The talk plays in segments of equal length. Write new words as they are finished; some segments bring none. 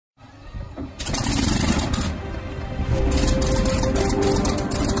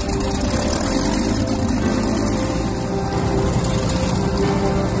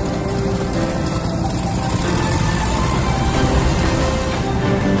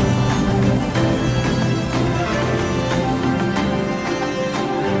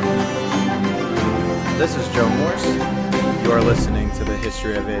You are listening to the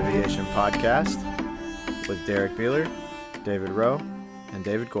History of Aviation podcast with Derrick Beeler, David Rowe, and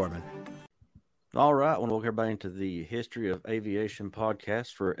David Gorman. All right, I want to welcome everybody into the History of Aviation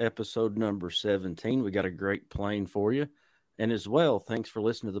podcast for episode number 17. We got a great plane for you. And as well, thanks for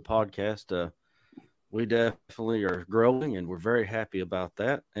listening to the podcast. We definitely are growing, and we're very happy about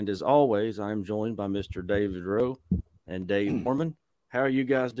that. And as always, I'm joined by Mr. David Rowe and Dave Gorman. How are you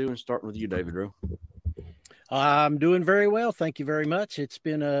guys doing? Starting with you, David Rowe. I'm doing very well. Thank you very much. It's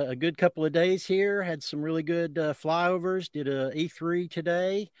been a good couple of days here. Had some really good flyovers. Did a E3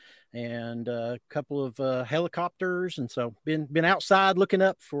 today and a couple of helicopters. And so been outside looking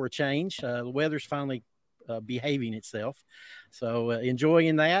up for a change. The weather's finally behaving itself. So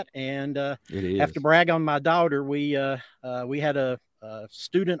enjoying that. And have to brag on my daughter. We had a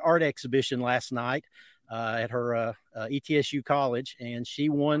student art exhibition last night at her ETSU college, and she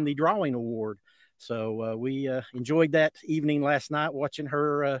won the drawing award. So we enjoyed that evening last night, watching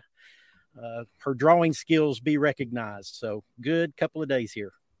her drawing skills be recognized. So good couple of days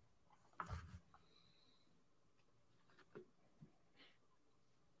here.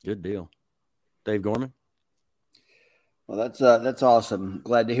 Good deal. Dave Gorman. Well, that's awesome.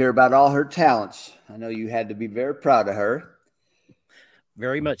 Glad to hear about all her talents. I know you had to be very proud of her.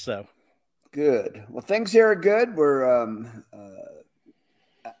 Very much so. Good. Well, things here are good.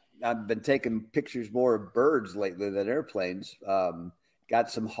 I've been taking pictures more of birds lately than airplanes. Got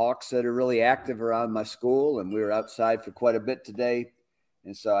some hawks that are really active around my school, and we were outside for quite a bit today.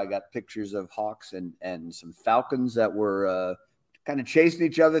 And so I got pictures of hawks and some falcons that were kind of chasing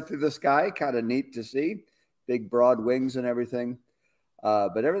each other through the sky. Kind of neat to see. Big, broad wings and everything.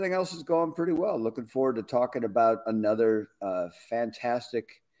 But everything else is going pretty well. Looking forward to talking about another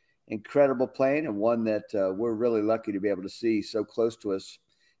fantastic, incredible plane, and one that we're really lucky to be able to see so close to us.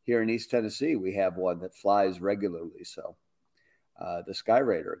 Here in East Tennessee, we have one that flies regularly. So the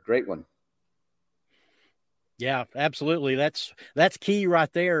Skyraider, a great one. Yeah, absolutely. That's key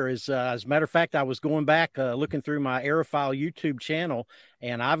right there. As a matter of fact, I was going back looking through my Aerophile YouTube channel,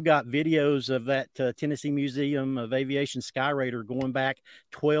 and I've got videos of that Tennessee Museum of Aviation Skyraider going back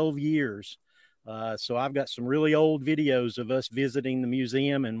 12 years. So I've got some really old videos of us visiting the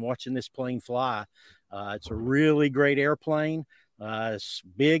museum and watching this plane fly. It's a really great airplane. It's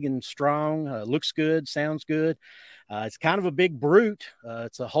big and strong, looks good, sounds good. It's kind of a big brute.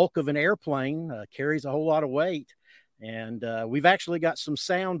 It's a hulk of an airplane, carries a whole lot of weight. And we've actually got some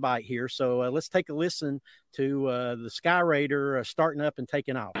sound bite here. So let's take a listen to the Skyraider starting up and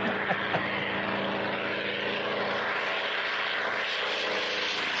taking off.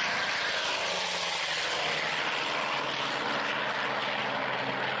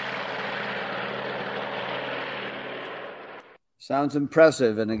 Sounds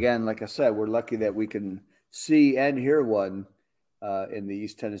impressive. And again, like I said, we're lucky that we can see and hear one in the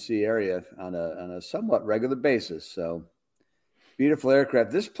East Tennessee area on a somewhat regular basis. So beautiful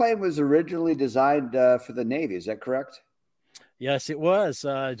aircraft. This plane was originally designed for the Navy. Is that correct? Yes, it was.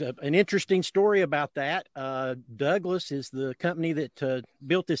 An interesting story about that. Douglas is the company that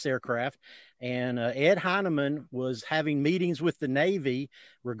built this aircraft, and Ed Heinemann was having meetings with the Navy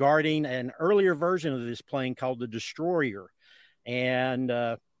regarding an earlier version of this plane called the Destroyer. And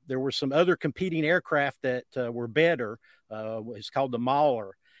there were some other competing aircraft that were better. It's called the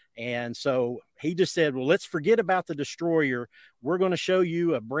Mauler. And so he just said, well, let's forget about the Destroyer. We're going to show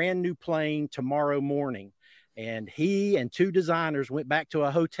you a brand new plane tomorrow morning. And he and two designers went back to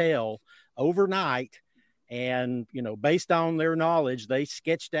a hotel overnight. And, based on their knowledge, they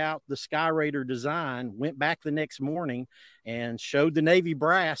sketched out the Skyraider design, went back the next morning and showed the Navy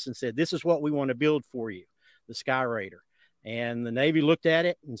brass and said, this is what we want to build for you, the Skyraider. And the Navy looked at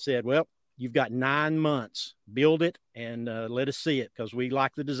it and said, well, you've got 9 months, build it and let us see it because we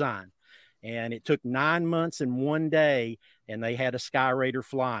like the design. And it took 9 months and 1 day, and they had a Skyraider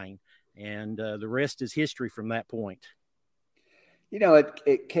flying. And the rest is history from that point.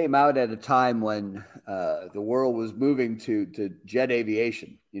 It came out at a time when the world was moving to jet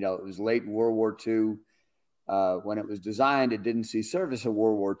aviation. It was late in World War II. When it was designed, it didn't see service in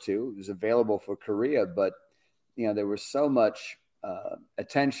World War II. It was available for Korea, but there was so much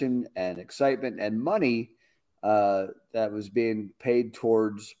attention and excitement and money that was being paid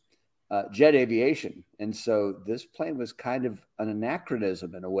towards jet aviation. And so this plane was kind of an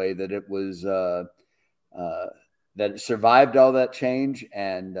anachronism in a way that it was that it survived all that change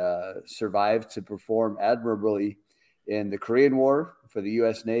and survived to perform admirably in the Korean War for the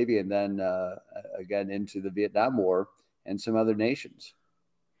U.S. Navy, and then again into the Vietnam War and some other nations.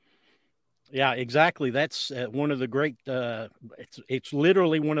 Yeah, exactly. That's one of the great, it's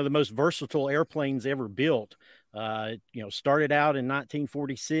literally one of the most versatile airplanes ever built. Started out in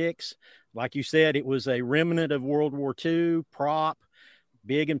 1946. Like you said, it was a remnant of World War II, prop,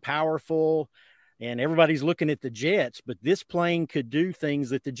 big and powerful. And everybody's looking at the jets, but this plane could do things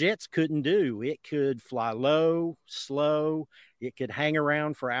that the jets couldn't do. It could fly low, slow. It could hang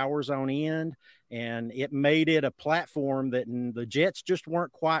around for hours on end. And it made it a platform that the jets just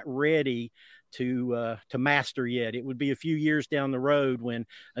weren't quite ready to master yet. It would be a few years down the road when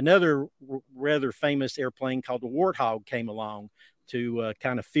another rather famous airplane called the Warthog came along to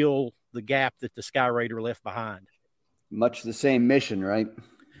kind of fill the gap that the Skyraider left behind. Much the same mission, right?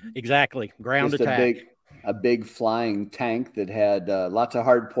 Exactly. Ground just attack. A big flying tank that had lots of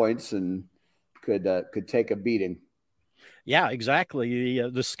hard points and could take a beating. Yeah, exactly.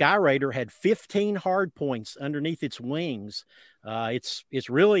 The Skyraider had 15 hard points underneath its wings. It's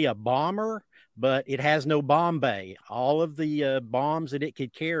really a bomber, but it has no bomb bay. All of the bombs that it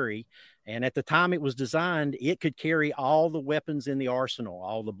could carry, and at the time it was designed, it could carry all the weapons in the arsenal,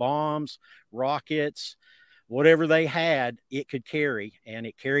 all the bombs, rockets, whatever they had, it could carry, and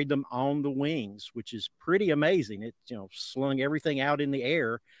it carried them on the wings, which is pretty amazing. It slung everything out in the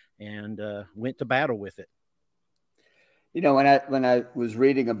air and went to battle with it. When I was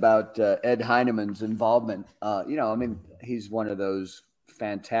reading about Ed Heinemann's involvement, he's one of those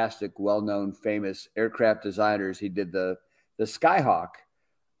fantastic, well-known, famous aircraft designers. He did the Skyhawk.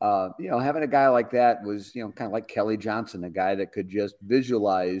 Having a guy like that was, kind of like Kelly Johnson, a guy that could just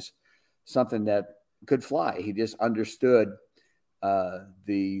visualize something that could fly. He just understood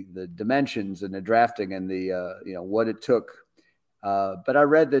the dimensions and the drafting and the what it took. But I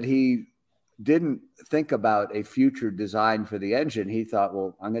read that he didn't think about a future design for the engine. He thought,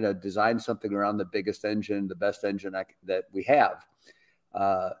 well, I'm going to design something around the biggest engine, the best engine that we have.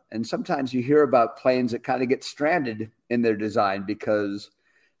 And sometimes you hear about planes that kind of get stranded in their design because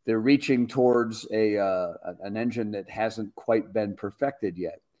they're reaching towards an engine that hasn't quite been perfected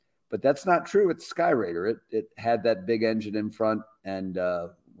yet. But that's not true with Skyraider. It had that big engine in front and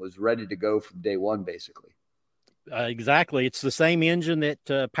was ready to go from day one, basically. Exactly. It's the same engine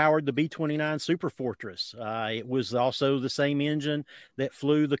that powered the B-29 Super Fortress. It was also the same engine that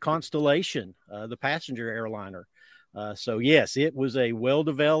flew the Constellation, the passenger airliner. So, yes, it was a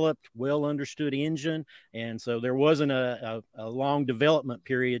well-developed, well-understood engine. And so there wasn't a long development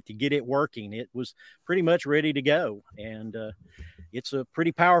period to get it working. It was pretty much ready to go. And it's a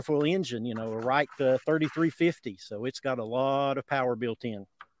pretty powerful engine, a Wright 3350. So it's got a lot of power built in.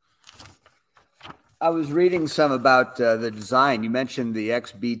 I was reading some about the design. You mentioned the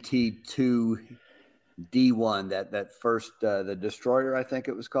XBT-2D1, that first, the destroyer, I think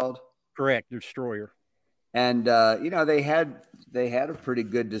it was called. Correct, destroyer. And they had a pretty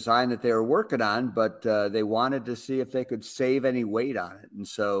good design that they were working on, but they wanted to see if they could save any weight on it. And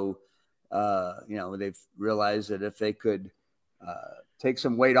so, they've realized that if they could take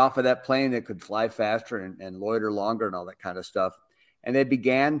some weight off of that plane, it could fly faster and loiter longer and all that kind of stuff. And they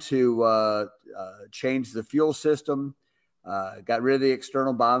began to change the fuel system, got rid of the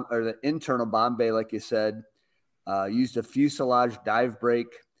external bomb or the internal bomb bay, like you said, used a fuselage dive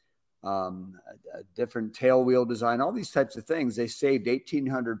brake, a different tail wheel design, all these types of things. They saved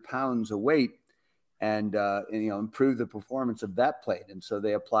 1,800 pounds of weight and improved the performance of that plane. And so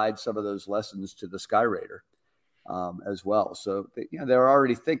they applied some of those lessons to the Skyraider as well. So, they're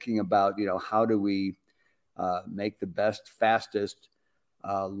already thinking about, how do we make the best, fastest,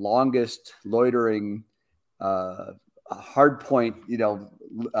 longest loitering, hard point,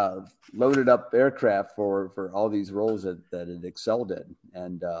 loaded up aircraft for all these roles that it excelled in.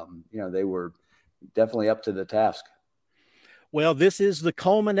 And, they were definitely up to the task. Well, this is the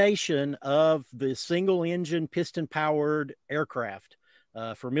culmination of the single engine piston powered aircraft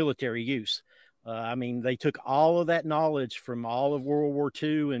for military use. They took all of that knowledge from all of World War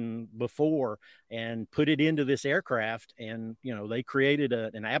II and before and put it into this aircraft. And, they created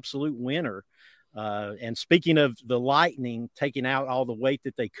an absolute winner. And speaking of the Lightning taking out all the weight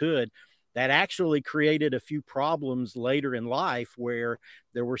that they could, that actually created a few problems later in life where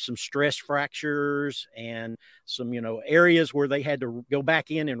there were some stress fractures and some, areas where they had to go back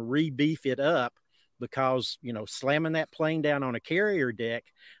in and re-beef it up. Because, slamming that plane down on a carrier deck,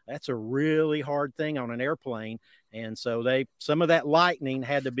 that's a really hard thing on an airplane. And so some of that Lightning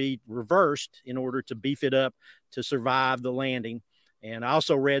had to be reversed in order to beef it up to survive the landing. And I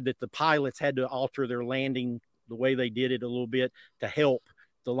also read that the pilots had to alter their landing the way they did it a little bit to help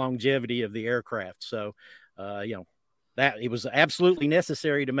the longevity of the aircraft. So, that it was absolutely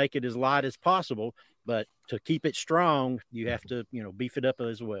necessary to make it as light as possible, but to keep it strong, you have to, beef it up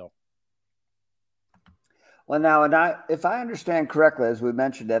as well. Well, now, if I understand correctly, as we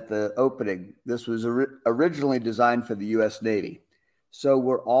mentioned at the opening, this was originally designed for the U.S. Navy. So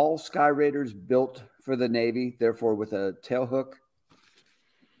were all Skyraiders built for the Navy, therefore with a tail hook?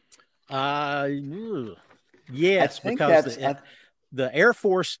 Yes, because the Air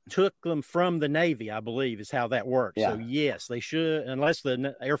Force took them from the Navy, I believe, is how that works. Yeah. So yes, they should, unless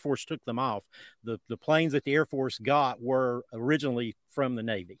the Air Force took them off. The planes that the Air Force got were originally from the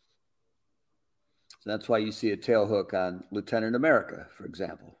Navy. So that's why you see a tail hook on Lieutenant America, for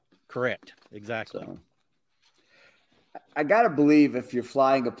example. Correct. Exactly. So, I got to believe if you're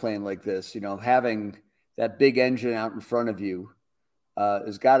flying a plane like this, having that big engine out in front of you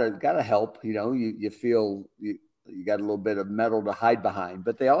has got to help. You feel you got a little bit of metal to hide behind.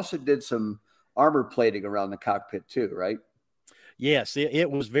 But they also did some armor plating around the cockpit too, right? Yes,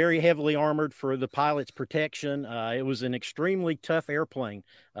 it was very heavily armored for the pilot's protection. It was an extremely tough airplane,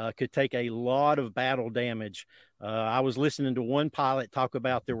 could take a lot of battle damage. I was listening to one pilot talk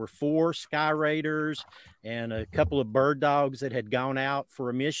about there were 4 Skyraiders and a couple of bird dogs that had gone out for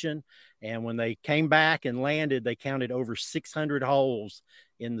a mission. And when they came back and landed, they counted over 600 holes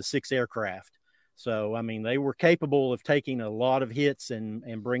in the 6 aircraft. So, I mean, they were capable of taking a lot of hits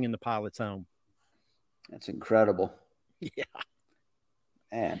and bringing the pilots home. That's incredible. Yeah.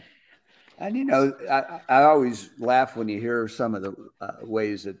 Man. And, I always laugh when you hear some of the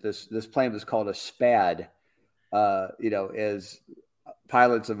ways that this plane was called a SPAD, as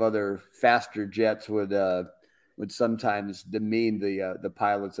pilots of other faster jets would sometimes demean the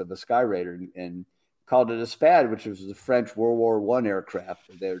pilots of a Skyraider and called it a SPAD, which was the French World War I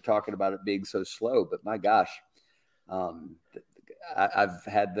aircraft. They were talking about it being so slow, but my gosh, I've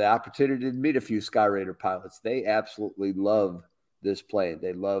had the opportunity to meet a few Skyraider pilots. They absolutely love this plane.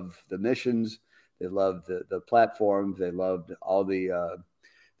 They love the missions. They love the platforms. They loved all the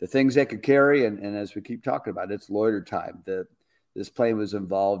things they could carry. And as we keep talking about, it's loiter time. This plane was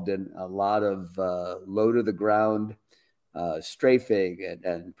involved in a lot of low to the ground strafing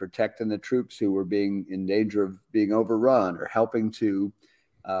and protecting the troops who were being in danger of being overrun, or helping to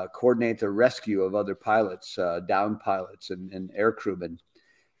coordinate the rescue of other pilots, downed pilots and air crewmen.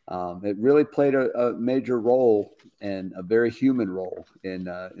 It really played a major role, and a very human role in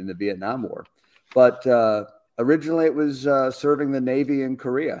the Vietnam War. But originally it was serving the Navy in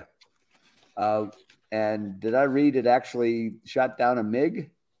Korea. And did I read it actually shot down a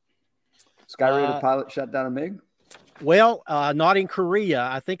MiG? Skyraider pilot shot down a MiG? Well, not in Korea.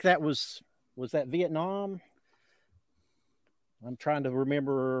 I think that was that Vietnam? I'm trying to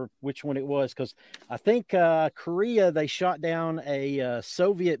remember which one it was, because I think Korea, they shot down a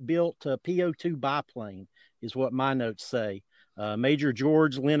Soviet-built PO-2 biplane, is what my notes say. Major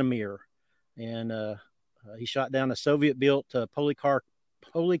George Linemir, and he shot down a Soviet-built Polikarpov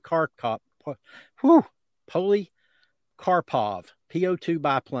PO-2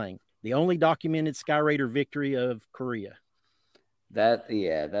 biplane, the only documented Skyraider victory of Korea.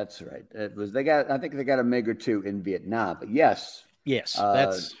 That's right. I think they got a MiG or 2 in Vietnam, but yes.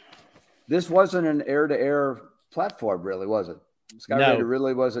 This wasn't an air-to-air platform, really, was it? Skyraider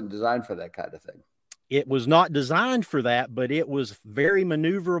really wasn't designed for that kind of thing. It was not designed for that, but it was very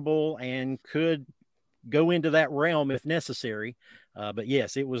maneuverable and could go into that realm if necessary. But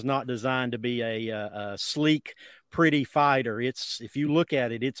yes, it was not designed to be a sleek, pretty fighter. If you look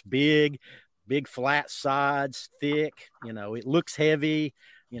at it, it's big flat sides, thick, it looks heavy,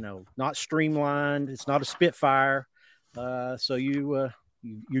 not streamlined. It's not a Spitfire. So you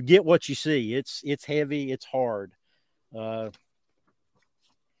get what you see. It's heavy. It's hard.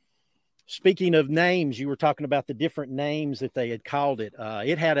 Speaking of names, you were talking about the different names that they had called it.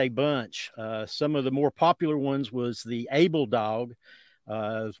 It had a bunch. Some of the more popular ones was the Able Dog.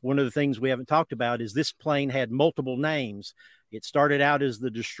 One of the things we haven't talked about is this plane had multiple names. It started out as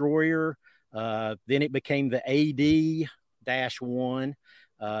the Destroyer. Then it became the AD-1.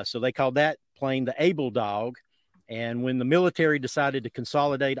 So they called that plane the Able Dog. And when the military decided to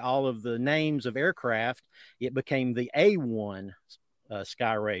consolidate all of the names of aircraft, it became the A-1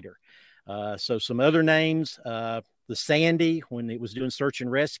 Skyraider. So some other names, the Sandy, when it was doing search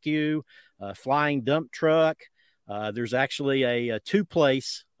and rescue, flying dump truck. There's actually a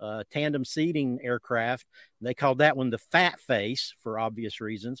 2-place tandem seating aircraft. They called that one the Fat Face for obvious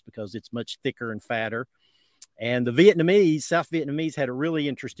reasons, because it's much thicker and fatter. And the South Vietnamese had a really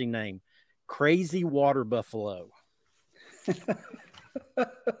interesting name, Crazy Water Buffalo.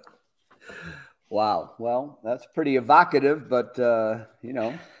 Wow. Well, that's pretty evocative, but,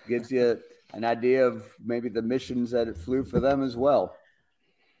 gives you an idea of maybe the missions that it flew for them as well.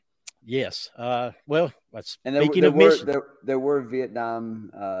 Yes. Well, And speaking of missions, there were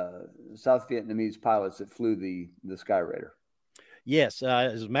Vietnam, South Vietnamese pilots that flew the Skyraider. yes.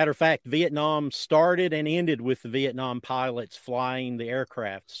 As a matter of fact, Vietnam started and ended with the Vietnam pilots flying the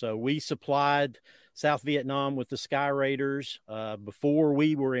aircraft. So we supplied South Vietnam with the Skyraiders before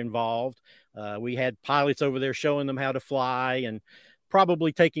we were involved. We had pilots over there showing them how to fly and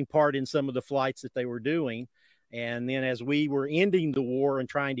probably taking part in some of the flights that they were doing. And then as we were ending the war and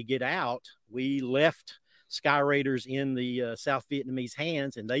trying to get out, we left Skyraiders in the South Vietnamese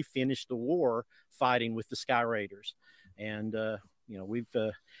hands, and they finished the war fighting with the Skyraiders. And, we've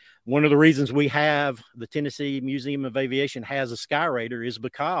one of the reasons we have the Tennessee Museum of Aviation has a Skyraider is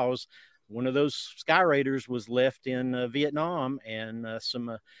because one of those Skyraiders was left in Vietnam, and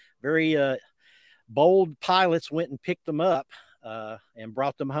some very bold pilots went and picked them up and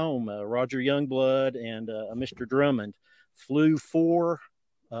brought them home. Roger Youngblood and Mr. Drummond flew 4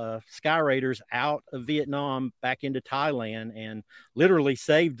 Skyraiders out of Vietnam back into Thailand and literally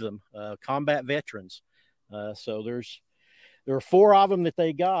saved them, combat veterans. So there are 4 of them that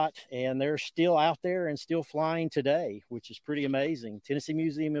they got, and they're still out there and still flying today, which is pretty amazing. Tennessee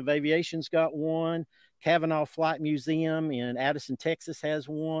Museum of Aviation's got one. Cavanaugh Flight Museum in Addison, Texas has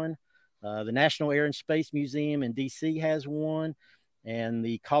one. The National Air and Space Museum in D.C. has one. And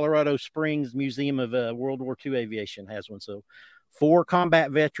the Colorado Springs Museum of World War II Aviation has one. So 4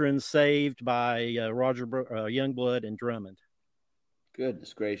 combat veterans saved by Roger Youngblood and Drummond.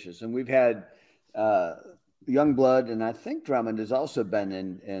 Goodness gracious. And we've had Youngblood, and I think Drummond has also been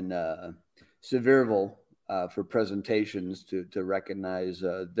in Sevierville for presentations to recognize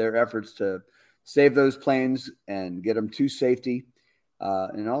their efforts to save those planes and get them to safety.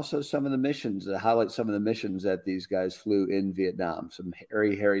 And also some of the missions, highlight some of the missions that these guys flew in Vietnam, some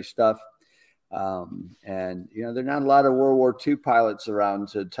hairy stuff. And, there are not a lot of World War II pilots around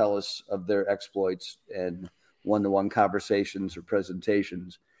to tell us of their exploits and one-to-one conversations or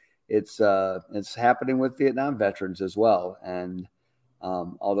presentations. It's happening with Vietnam veterans as well. And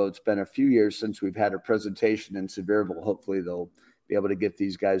although it's been a few years since we've had a presentation in Sevierville, hopefully they'll be able to get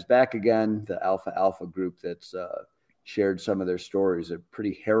these guys back again, the Alpha group that's shared some of their stories. They're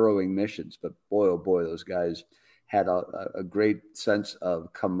pretty harrowing missions, but boy, oh boy, those guys had a great sense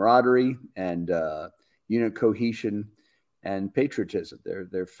of camaraderie and unit cohesion and patriotism.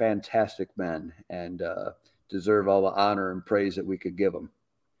 They're fantastic men and deserve all the honor and praise that we could give them.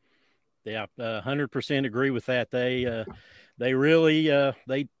 Yeah, 100% agree with that. They really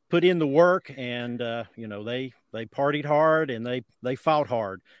they put in the work, and they partied hard and they fought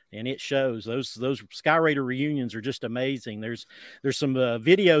hard, and it shows. Those Skyraider reunions are just amazing. There's some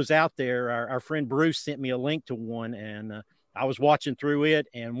videos out there. Our friend Bruce sent me a link to one, and I was watching through it,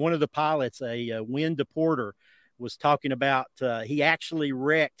 and one of the pilots, a Win Deporter, was talking about he actually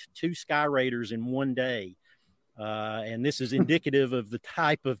wrecked 2 Skyraiders in one day. And this is indicative of the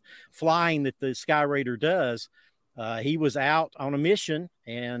type of flying that the Skyraider does. He was out on a mission,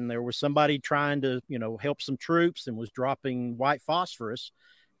 and there was somebody trying to, help some troops and was dropping white phosphorus,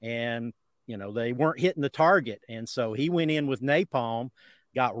 and, they weren't hitting the target. And so he went in with napalm,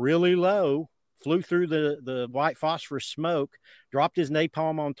 got really low, flew through the white phosphorus smoke, dropped his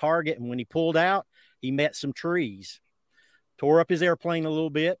napalm on target. And when he pulled out, he met some trees, tore up his airplane a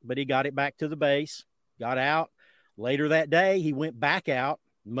little bit, but he got it back to the base, got out. Later that day, he went back out,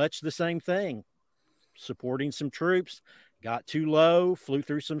 much the same thing, supporting some troops, got too low, flew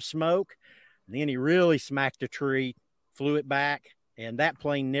through some smoke, and then he really smacked a tree, flew it back, and that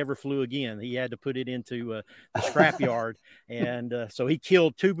plane never flew again. He had to put it into the scrapyard, and so he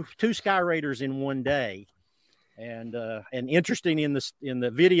killed two Skyraiders in one day. And interesting in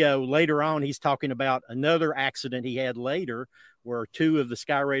the video later on, he's talking about another accident he had later where 2 of the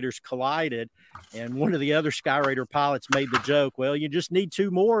Skyraiders collided, and one of the other Skyraider pilots made the joke, well, you just need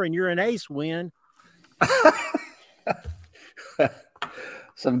 2 more and you're an ace, Win.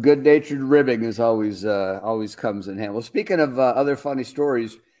 Some good-natured ribbing is always comes in hand. Well, speaking of other funny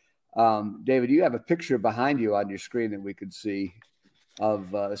stories, David, you have a picture behind you on your screen that we could see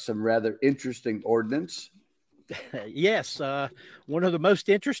of some rather interesting ordnance. Yes. One of the most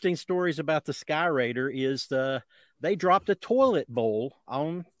interesting stories about the Skyraider is they dropped a toilet bowl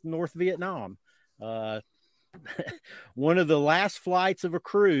on North Vietnam. One of the last flights of a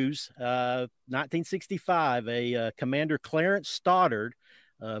cruise, 1965, a Commander Clarence Stoddard,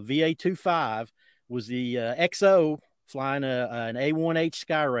 VA-25, was the XO flying an A-1H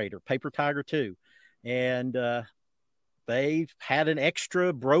Skyraider, Paper Tiger II. And they had an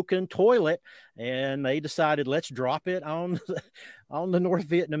extra broken toilet, and they decided, let's drop it on the North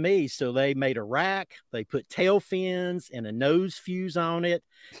Vietnamese. So they made a rack, they put tail fins and a nose fuse on it,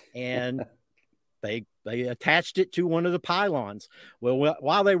 and they attached it to one of the pylons. Well,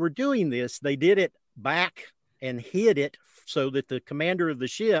 while they were doing this, they did it back and hid it so that the commander of the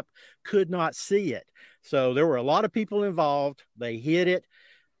ship could not see it. So there were a lot of people involved. They hid it.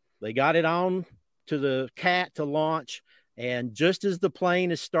 They got it on to the CAT to launch. And just as the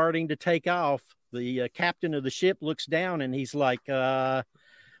plane is starting to take off, the captain of the ship looks down and he's like,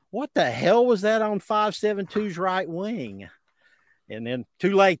 what the hell was that on 572's right wing? And then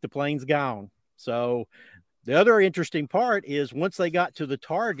too late, the plane's gone. So the other interesting part is once they got to the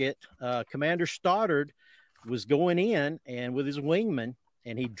target, Commander Stoddard was going in and with his wingman,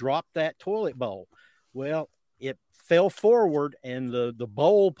 and he dropped that toilet bowl. Well, it fell forward, and the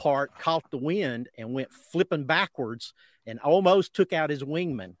bowl part caught the wind and went flipping backwards and almost took out his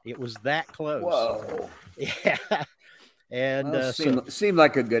wingman. It was that close. Whoa. Yeah. And seemed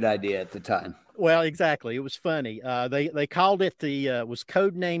like a good idea at the time. Well, exactly. It was funny. They called it was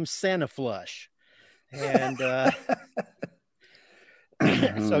codenamed Santa Flush. And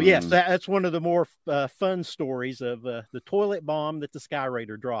so, yes, that's one of the more fun stories of the toilet bomb that the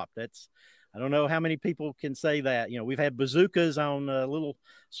Skyraider dropped. I don't know how many people can say that. You know, we've had bazookas on little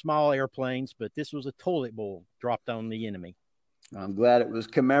small airplanes, but this was a toilet bowl dropped on the enemy. I'm glad it was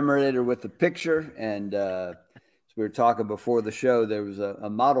commemorated with a picture. And as we were talking before the show, there was a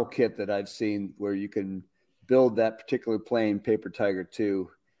model kit that I've seen where you can build that particular plane, Paper Tiger 2,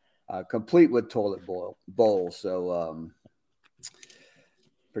 complete with toilet bowl. So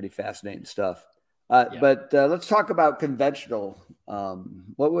pretty fascinating stuff. Yeah. But let's talk about conventional.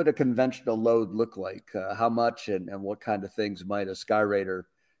 What would a conventional load look like? How much and what kind of things might a Skyraider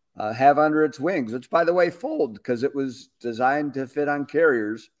have under its wings, which, by the way, fold because it was designed to fit on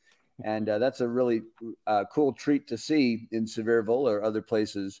carriers. And that's a really cool treat to see in Sevierville or other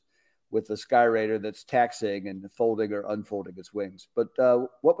places with a Skyraider that's taxiing and folding or unfolding its wings. But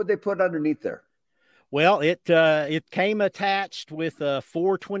what would they put underneath there? Well, it came attached with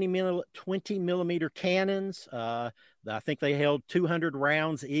 4 20 millimeter cannons. I think they held 200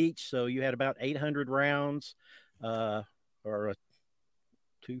 rounds each, so you had about 800 rounds, or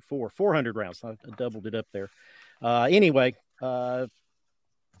 400 rounds. I doubled it up there. Anyway,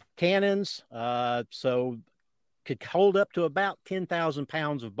 cannons, so could hold up to about 10,000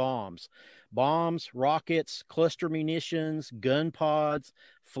 pounds of bombs, rockets, cluster munitions, gun pods,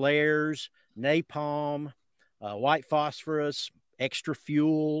 flares, napalm, white phosphorus, extra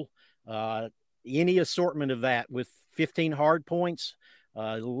fuel, any assortment of that with 15 hard points,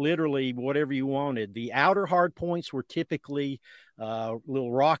 literally whatever you wanted. The outer hard points were typically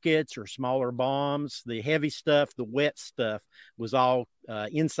little rockets or smaller bombs. The heavy stuff, the wet stuff, was all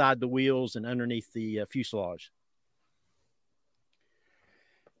inside the wheels and underneath the fuselage.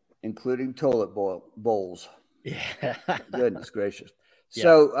 Including toilet bowls. Yeah. Goodness gracious. Yeah.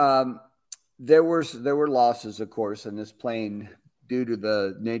 So there were losses, of course, and this plane, due to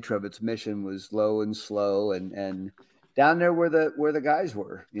the nature of its mission, was low and slow, and down there where the guys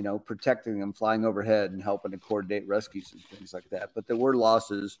were, you know, protecting them, flying overhead and helping to coordinate rescues and things like that. But there were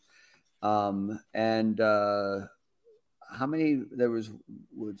losses. And how many? There was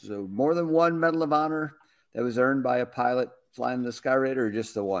more than one Medal of Honor that was earned by a pilot flying the Skyraider, or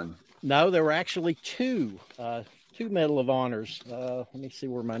just the one? No, there were actually two Medal of Honors. Let me see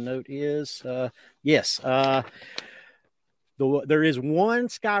where my note is. Yes. There is one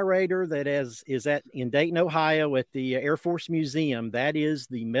Skyraider that is in Dayton, Ohio at the Air Force Museum. That is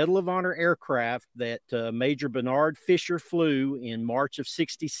the Medal of Honor aircraft that Major Bernard Fisher flew in March of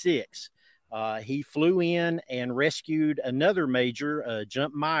 '66. He flew in and rescued another major,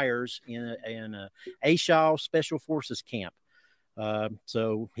 Jump Myers, in a A-Shaw Special Forces camp.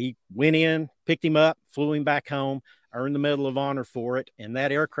 So he went in, picked him up, flew him back home, earned the Medal of Honor for it. And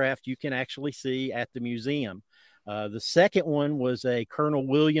that aircraft you can actually see at the museum. The second one was a Colonel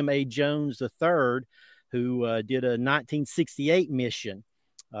William A. Jones III, who did a 1968 mission.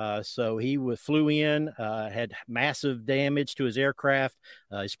 So he flew in, had massive damage to his aircraft.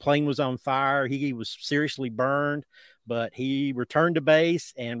 His plane was on fire. He was seriously burned, but he returned to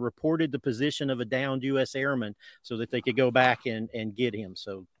base and reported the position of a downed U.S. airman so that they could go back and get him.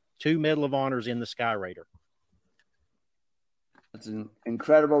 So 2 Medal of Honors in the Skyraider. That's an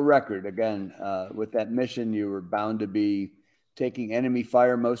incredible record. Again, with that mission, you were bound to be taking enemy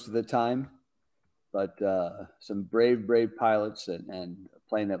fire most of the time, but some brave pilots and a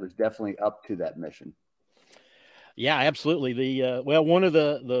plane that was definitely up to that mission. Yeah, absolutely. One of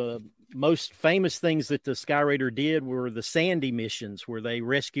the most famous things that the Skyraider did were the Sandy missions, where they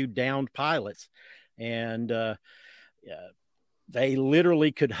rescued downed pilots. And they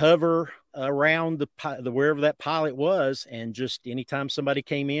literally could hover around the wherever that pilot was, and just anytime somebody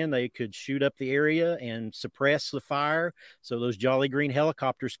came in, they could shoot up the area and suppress the fire so those Jolly Green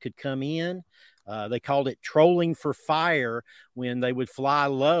helicopters could come in. They called it trolling for fire when they would fly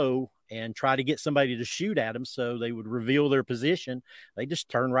low and try to get somebody to shoot at them, so they would reveal their position. They just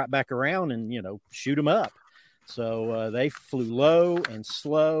turn right back around and, shoot them up. So they flew low and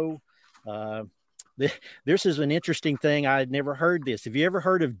slow. This is an interesting thing. I had never heard this. Have you ever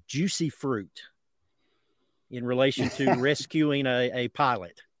heard of juicy fruit in relation to rescuing a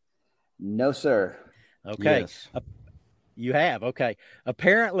pilot? No, sir. Okay. Yes. You have. Okay.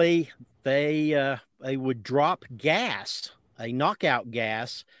 Apparently they would drop gas, a knockout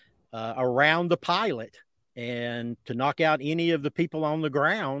gas, around the pilot, and to knock out any of the people on the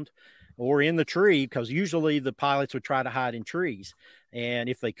ground or in the tree, because usually the pilots would try to hide in trees, and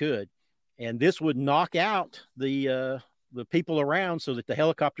if they could. And this would knock out the people around so that the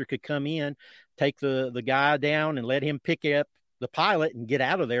helicopter could come in, take the guy down, and let him pick up the pilot and get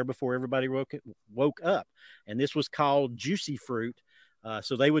out of there before everybody woke up. And this was called juicy fruit.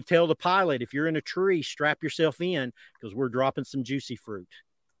 So they would tell the pilot, if you're in a tree, strap yourself in because we're dropping some juicy fruit.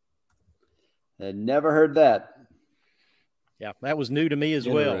 I never heard that. Yeah, that was new to me as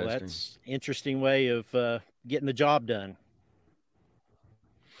well. That's an interesting way of getting the job done.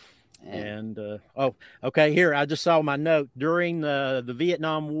 And okay, here I just saw my note. During the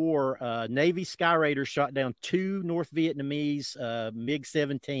Vietnam War, Navy Skyraider shot down 2 North Vietnamese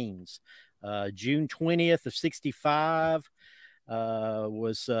MiG-17s. June 20th of 65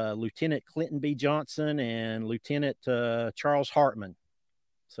 was Lieutenant Clinton B. Johnson and Lieutenant Charles Hartman.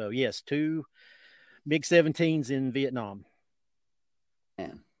 So yes, 2 MiG-17s in Vietnam.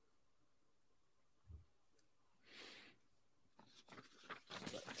 Yeah.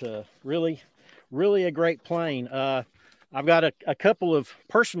 Really, really a great plane. I've got a couple of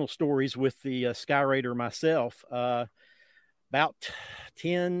personal stories with the Skyraider myself. About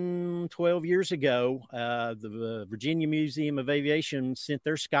 10, 12 years ago, the Virginia Museum of Aviation sent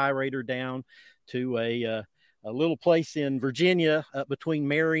their Skyraider down to a little place in Virginia up between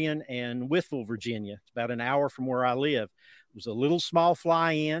Marion and Wytheville, Virginia. It's about an hour from where I live. It was a little small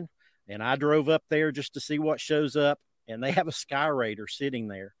fly-in, and I drove up there just to see what shows up. And they have a Skyraider sitting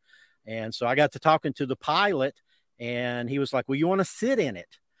there. And so I got to talking to the pilot, and he was like, well, you want to sit in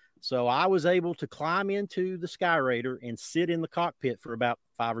it? So I was able to climb into the Skyraider and sit in the cockpit for about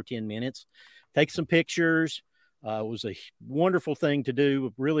 5 or 10 minutes, take some pictures. It was a wonderful thing to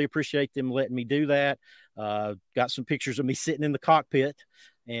do. Really appreciate them letting me do that. Got some pictures of me sitting in the cockpit,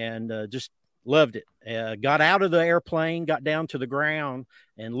 and just loved it. Got out of the airplane, got down to the ground,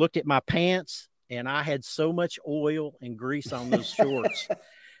 and looked at my pants, and I had so much oil and grease on those shorts.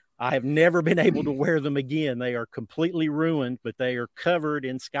 I have never been able to wear them again. They are completely ruined, but they are covered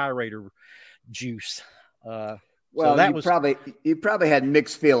in Skyraider juice. Well, so that you probably had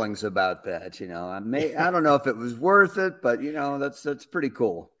mixed feelings about that. I don't know if it was worth it, but that's pretty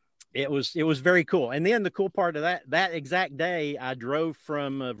cool. It was very cool. And then the cool part of that exact day, I drove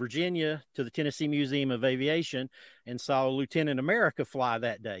from Virginia to the Tennessee Museum of Aviation and saw Lieutenant America fly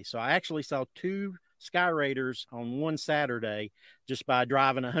that day. So I actually saw 2 Skyraiders on one Saturday just by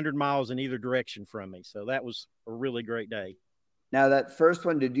driving 100 miles in either direction from me. So that was a really great day. Now, that first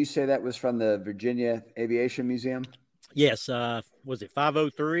one, did you say that was from the Virginia Aviation Museum? Yes. Was it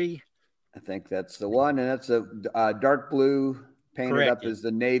 503? I think that's the one. And that's a dark blue painted Correct. Up as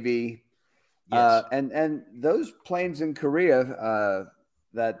the Navy. Yes. And those planes in Korea,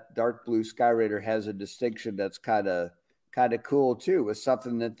 that dark blue Skyraider has a distinction that's kind of cool too, with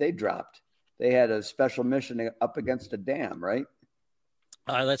something that they dropped. They had a special mission up against a dam, right?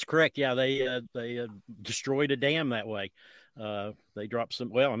 That's correct. Yeah, they destroyed a dam that way. They dropped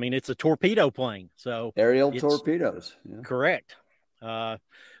some. Well, I mean, it's a torpedo plane, so aerial torpedoes. Yeah. Correct.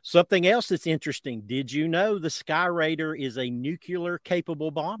 Something else that's interesting. Did you know the Skyraider is a nuclear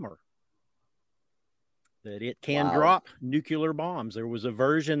capable bomber? That it can drop nuclear bombs. There was a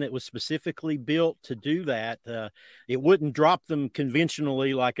version that was specifically built to do that. It wouldn't drop them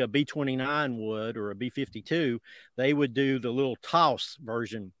conventionally like a B-29 would or a B-52. They would do the little toss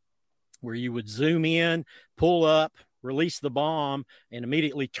version where you would zoom in, pull up, release the bomb, and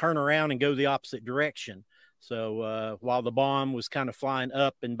immediately turn around and go the opposite direction. So while the bomb was kind of flying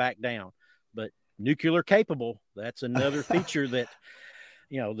up and back down. But nuclear capable, that's another feature that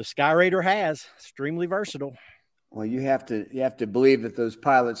the Skyraider has. Extremely versatile. Well, you have to believe that those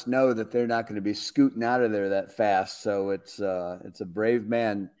pilots know that they're not going to be scooting out of there that fast. So it's a brave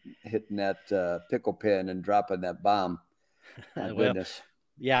man hitting that pickle pin and dropping that bomb. My goodness.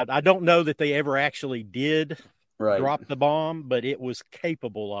 Yeah, I don't know that they ever actually did Right. drop the bomb, but it was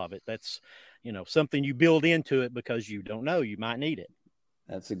capable of it. That's, something you build into it because you don't know, you might need it.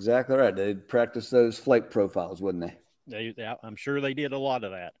 That's exactly right. They'd practice those flight profiles, wouldn't they? I'm sure they did a lot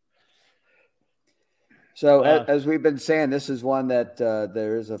of that. So as we've been saying, this is one that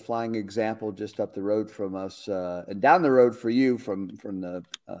there is a flying example just up the road from us and down the road for you from the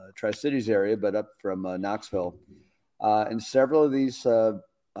Tri-Cities area, but up from Knoxville. And several of these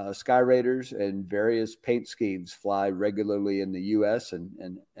Skyraiders and various paint schemes fly regularly in the U.S.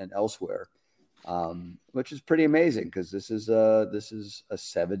 and elsewhere, which is pretty amazing because this is a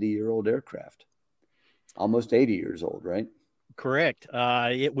 70-year-old aircraft, almost 80 years old, right? Correct.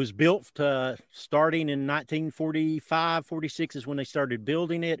 It was built starting in 1945, 46 is when they started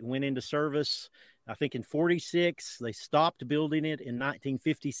building it. Went into service, I think, in 46. They stopped building it in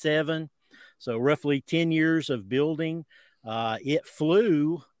 1957. So roughly 10 years of building. It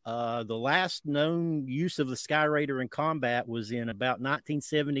flew. The last known use of the Skyraider in combat was in about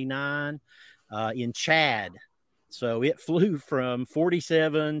 1979 in Chad. So it flew from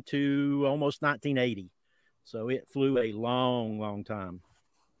 47 to almost 1980. So it flew a long, long time.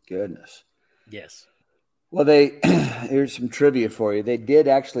 Goodness. Yes. Well, here's some trivia for you. They did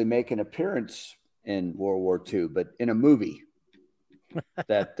actually make an appearance in World War II, but in a movie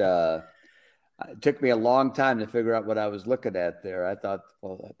that it took me a long time to figure out what I was looking at there. I thought,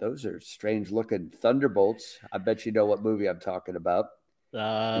 well, those are strange looking thunderbolts. I bet you know what movie I'm talking about.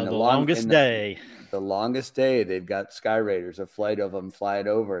 The Longest Day. The Longest Day. They've got Skyraiders, a flight of them flying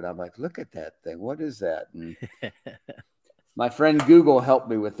over. And I'm like, look at that thing. What is that? And my friend Google helped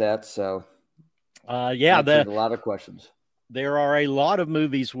me with that. So a lot of questions. There are a lot of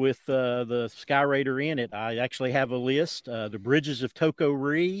movies with the Skyraider in it. I actually have a list. The Bridges of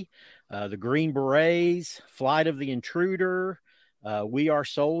Toko-Ri, The Green Berets, Flight of the Intruder, We Are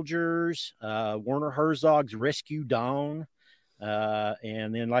Soldiers, Werner Herzog's Rescue Dawn.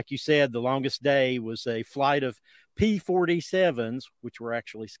 And then, like you said, The Longest Day was a flight of P-47s, which were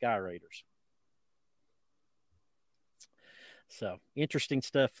actually Skyraiders. So interesting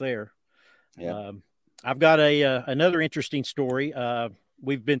stuff there. Yeah. I've got another interesting story.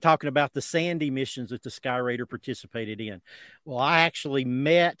 We've been talking about the Sandy missions that the Skyraider participated in. Well, I actually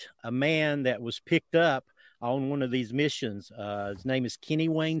met a man that was picked up on one of these missions. His name is Kenny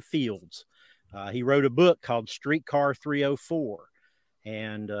Wayne Fields. He wrote a book called Streetcar 304.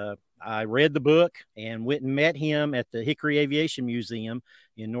 And I read the book and went and met him at the Hickory Aviation Museum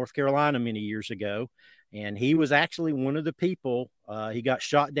in North Carolina many years ago. And he was actually one of the people. He got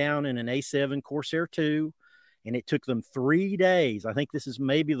shot down in an A-7 Corsair II, and it took them 3 days. I think this is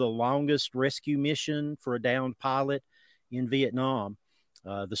maybe the longest rescue mission for a downed pilot in Vietnam.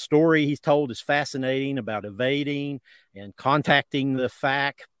 The story he's told is fascinating about evading and contacting the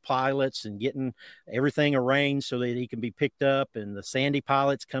FAC pilots and getting everything arranged so that he can be picked up, and the Sandy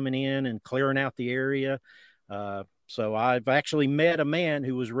pilots coming in and clearing out the area. So I've actually met a man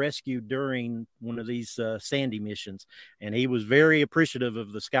who was rescued during one of these Sandy missions, and he was very appreciative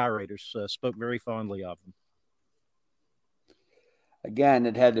of the Skyraiders, spoke very fondly of them. Again,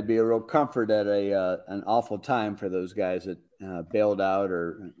 it had to be a real comfort at an awful time for those guys that bailed out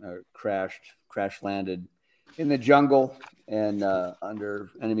or crash landed in the jungle and under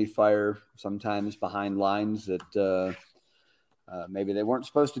enemy fire, sometimes behind lines that maybe they weren't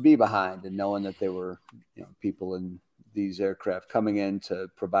supposed to be behind, and knowing that there were people in these aircraft coming in to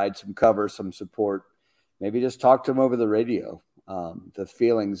provide some cover, some support, maybe just talk to them over the radio. The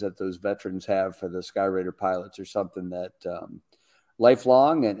feelings that those veterans have for the Skyraider pilots are something that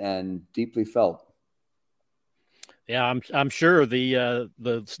lifelong and deeply felt. Yeah, I'm sure the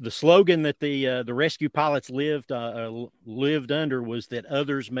slogan that the rescue pilots lived under was that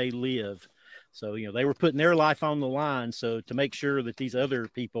others may live. So they were putting their life on the line, so to make sure that these other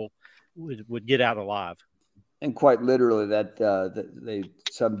people would get out alive. And quite literally, that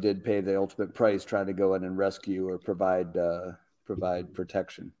some did pay the ultimate price trying to go in and rescue or provide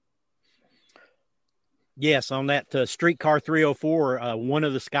protection. Yes, on that Streetcar 304, one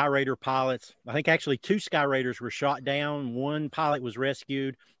of the Skyraider pilots, I think actually two Skyraiders were shot down. One pilot was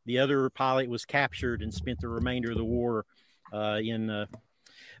rescued. The other pilot was captured and spent the remainder of the war in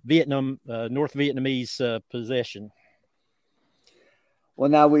Vietnam, North Vietnamese possession. Well,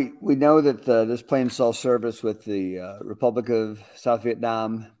 now we know that this plane saw service with the Republic of South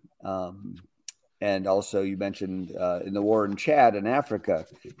Vietnam, And also you mentioned in the war in Chad and Africa,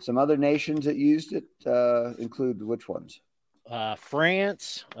 some other nations that used it include which ones?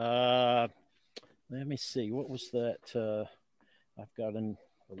 France. Let me see. What was that? I've got a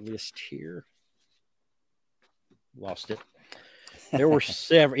list here. Lost it. There were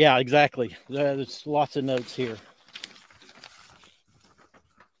several. Yeah, exactly. There's lots of notes here.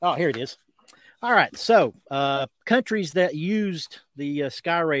 Oh, here it is. All right. So countries that used the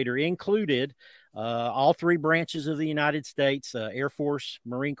Skyraider included all three branches of the United States, Air Force,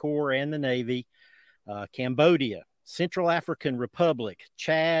 Marine Corps, and the Navy, Cambodia, Central African Republic,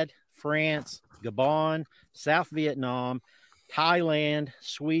 Chad, France, Gabon, South Vietnam, Thailand,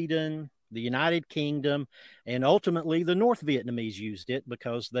 Sweden, the United Kingdom, and ultimately the North Vietnamese used it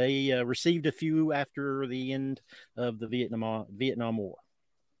because they received a few after the end of the Vietnam War.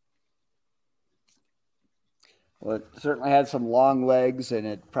 Well, it certainly had some long legs, and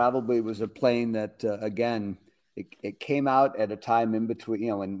it probably was a plane that, again, it came out at a time in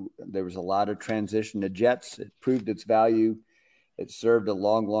between, when there was a lot of transition to jets. It proved its value. It served a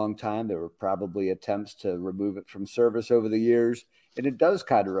long, long time. There were probably attempts to remove it from service over the years. And it does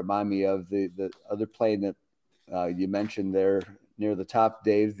kind of remind me of the other plane that you mentioned there near the top,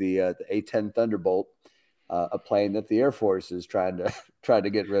 Dave, the A-10 Thunderbolt, a plane that the Air Force is trying to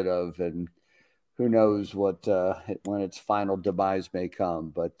get rid of. And who knows what when its final demise may come.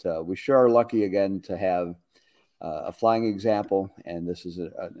 But we sure are lucky again to have a flying example. And this is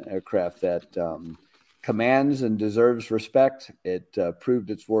an aircraft that commands and deserves respect. It proved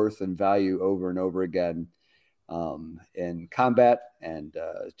its worth and value over and over again in combat, and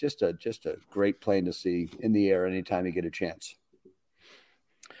just a great plane to see in the air anytime you get a chance.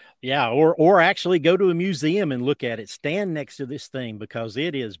 Yeah, or actually go to a museum and look at it. Stand next to this thing because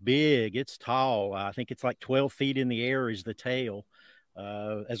it is big. It's tall. I think it's like 12 feet in the air is the tail.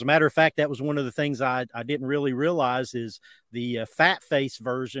 As a matter of fact, that was one of the things I didn't really realize is the fat face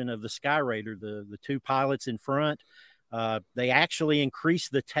version of the Skyraider, the two pilots in front, they actually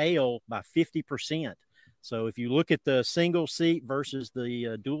increased the tail by 50%. So if you look at the single seat versus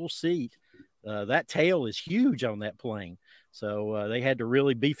the dual seat, that tail is huge on that plane. So they had to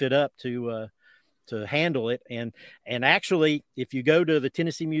really beef it up to handle it. And actually, if you go to the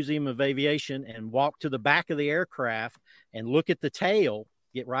Tennessee Museum of Aviation and walk to the back of the aircraft and look at the tail,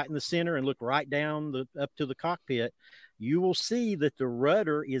 get right in the center and look right down up to the cockpit, you will see that the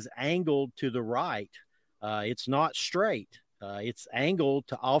rudder is angled to the right. It's not straight. It's angled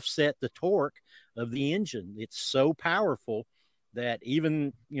to offset the torque of the engine. It's so powerful that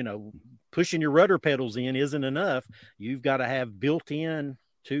even, pushing your rudder pedals in isn't enough. You've got to have built in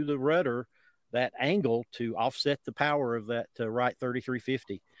to the rudder that angle to offset the power of that right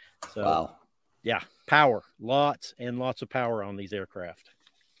 3350. So, wow. Yeah, power, lots and lots of power on these aircraft.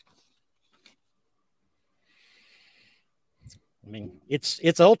 I mean,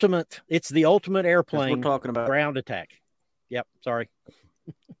 it's ultimate. It's the ultimate airplane. We're talking about ground attack. Yep. Sorry.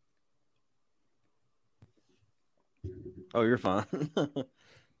 Oh, you're fine. What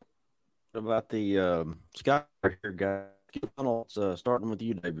about the Skyraider guy? Starting with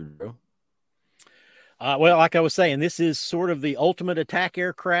you, David. Well, like I was saying, this is sort of the ultimate attack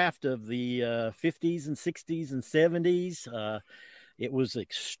aircraft of the 50s and 60s and 70s. It was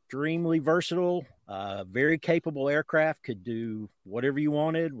extremely versatile, very capable aircraft, could do whatever you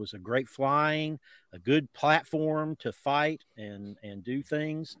wanted, was a great flying, a good platform to fight and do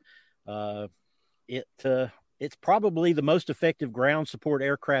things. It's probably the most effective ground support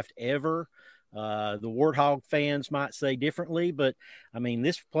aircraft ever. The Warthog fans might say differently, but I mean,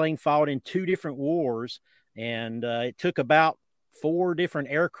 this plane fought in 2 different wars, and it took about 4 different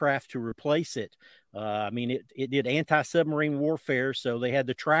aircraft to replace it. I mean, it did anti-submarine warfare, so they had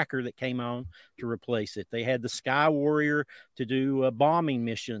the Tracker that came on to replace it. They had the Sky Warrior to do bombing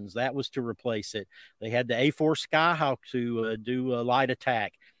missions. That was to replace it. They had the A-4 Skyhawk to do a light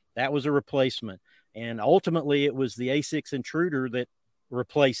attack. That was a replacement. And ultimately, it was the A-6 Intruder that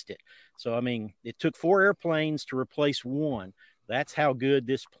replaced it. So, I mean, it took 4 airplanes to replace 1. That's how good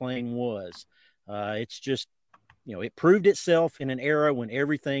this plane was. It's just, it proved itself in an era when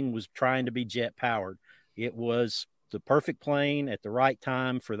everything was trying to be jet powered. It was the perfect plane at the right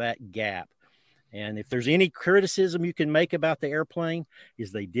time for that gap. And if there's any criticism you can make about the airplane,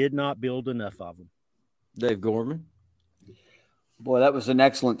 is they did not build enough of them. Dave Gorman. Boy, that was an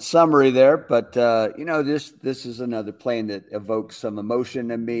excellent summary there. But, this is another plane that evokes some emotion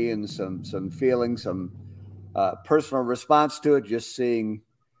in me and some feeling, some personal response to it, just seeing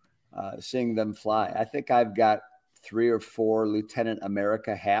them fly. I think I've got 3 or 4 Lieutenant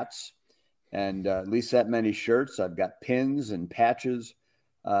America hats and at least that many shirts. I've got pins and patches.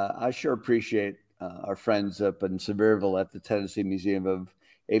 I sure appreciate our friends up in Sevierville at the Tennessee Museum of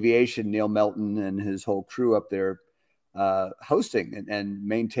Aviation, Neil Melton and his whole crew up there, hosting and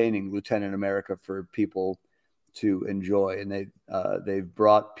maintaining Lieutenant America for people to enjoy. And they've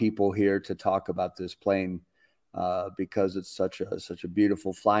brought people here to talk about this plane because it's such a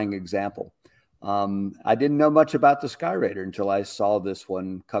beautiful flying example. I didn't know much about the Skyraider until I saw this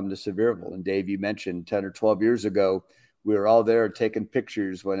one come to Sevierville. And Dave, you mentioned 10 or 12 years ago, we were all there taking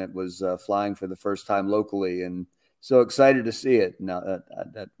pictures when it was flying for the first time locally, and so excited to see it. Now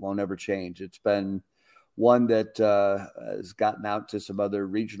that won't ever change. It's been one that has gotten out to some other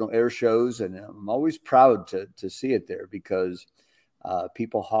regional air shows, and I'm always proud to see it there because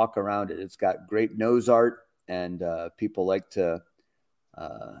people hawk around it. It's got great nose art, and people like to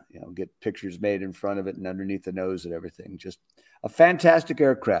get pictures made in front of it and underneath the nose and everything. Just a fantastic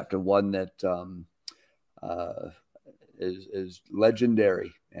aircraft, and one that is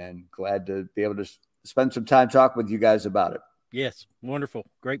legendary, and glad to be able to spend some time talking with you guys about it. Yes, wonderful.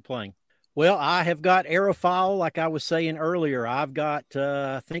 Great plane. Well, I have got aerofoil, like I was saying earlier. I've got,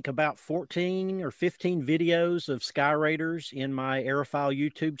 I think, about 14 or 15 videos of Skyraiders in my aerofoil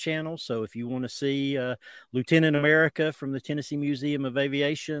YouTube channel. So if you want to see Lieutenant America from the Tennessee Museum of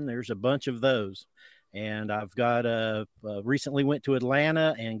Aviation, there's a bunch of those. And I've got recently went to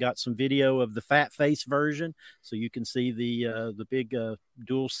Atlanta and got some video of the fat face version, so you can see the big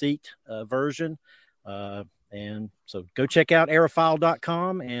dual seat version. And so go check out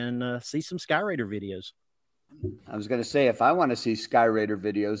aerofoil.com and see some Skyraider videos. I was going to say, if I want to see Skyraider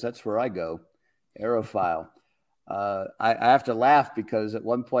videos, that's where I go, Aerofoil. I have to laugh because at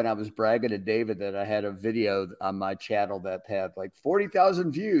one point I was bragging to David that I had a video on my channel that had like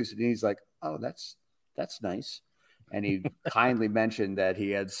 40,000 views. And he's like, oh, that's nice. And he kindly mentioned that he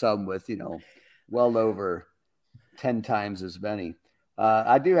had some with, well over 10 times as many.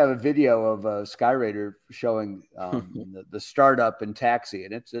 I do have a video of a Skyraider showing the startup and taxi,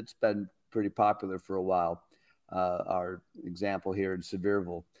 and it's been pretty popular for a while. Our example here in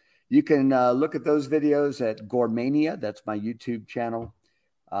Sevierville. You can look at those videos at Gormania. That's my YouTube channel.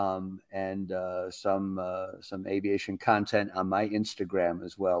 And some aviation content on my Instagram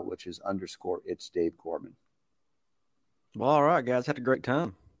as well, which is _it's Dave Gorman. Well, all right, guys. Had a great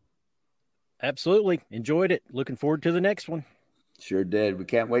time. Absolutely. Enjoyed it. Looking forward to the next one. Sure did. We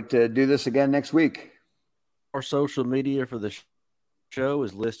can't wait to do this again next week. Our social media for the show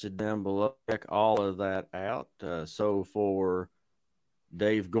is listed down below. Check all of that out. So for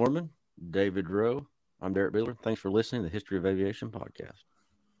Dave Gorman, David Rowe, I'm Derrick Beeler. Thanks for listening to the History of Aviation podcast.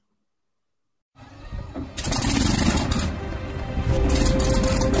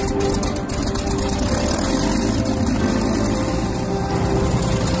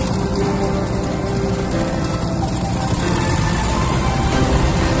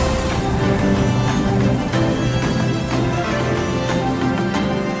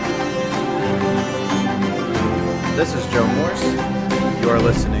 This is Joe Morse. You are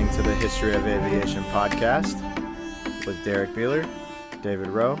listening to the History of Aviation podcast with Derrick Beeler, David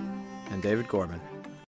Rowe, and David Gorman.